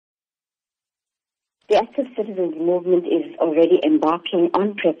The Active Citizens Movement is already embarking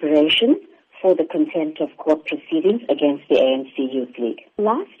on preparations for the contempt of court proceedings against the ANC Youth League.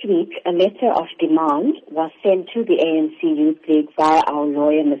 Last week, a letter of demand was sent to the ANC Youth League via our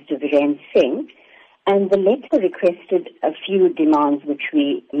lawyer, Mr. Viren Singh, and the letter requested a few demands which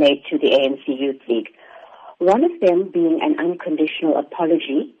we made to the ANC Youth League. One of them being an unconditional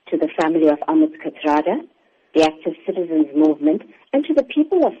apology to the family of Ahmed Kathrada, the Active Citizens Movement, and to the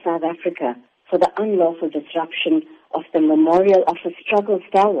people of South Africa for the unlawful disruption of the memorial of a struggle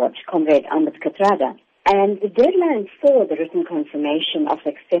stalwart, Comrade Ahmed Kathrada. And the deadline for the written confirmation of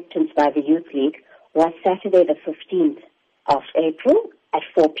acceptance by the Youth League was Saturday the 15th of April at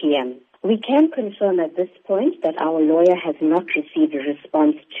 4 p.m. We can confirm at this point that our lawyer has not received a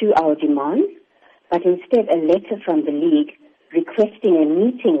response to our demands, but instead a letter from the League requesting a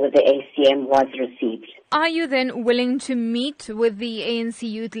meeting with the ACM was received. Are you then willing to meet with the ANC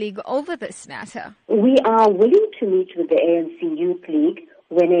Youth League over this matter? We are willing to meet with the ANC Youth League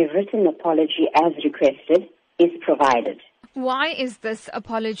when a written apology as requested is provided. Why is this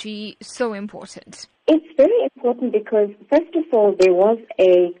apology so important? It's very important because, first of all, there was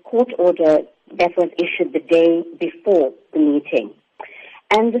a court order that was issued the day before the meeting.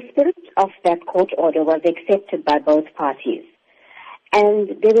 And the spirit of that court order was accepted by both parties. And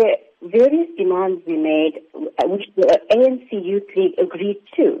there were various demands we made, which the ANC Youth League agreed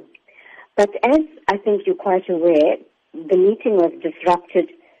to. But as I think you're quite aware, the meeting was disrupted.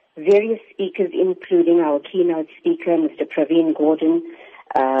 Various speakers, including our keynote speaker, Mr. Praveen Gordon,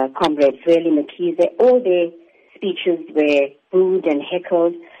 Comrade Zweli Mkhize, all their speeches were booed and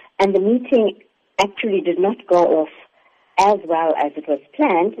heckled, and the meeting actually did not go off as well as it was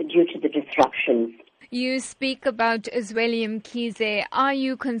planned due to the disruptions. You speak about Zweli Mkhize. Are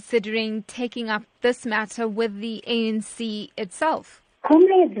you considering taking up this matter with the ANC itself?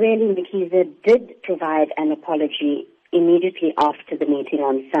 Comrade Zweli Mkhize did provide an apology immediately after the meeting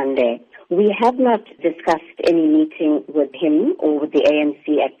on Sunday. We have not discussed any meeting with him or with the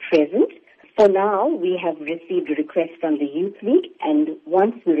ANC at present. For now, we have received a request from the Youth League, and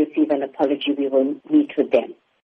once we receive an apology, we will meet with them.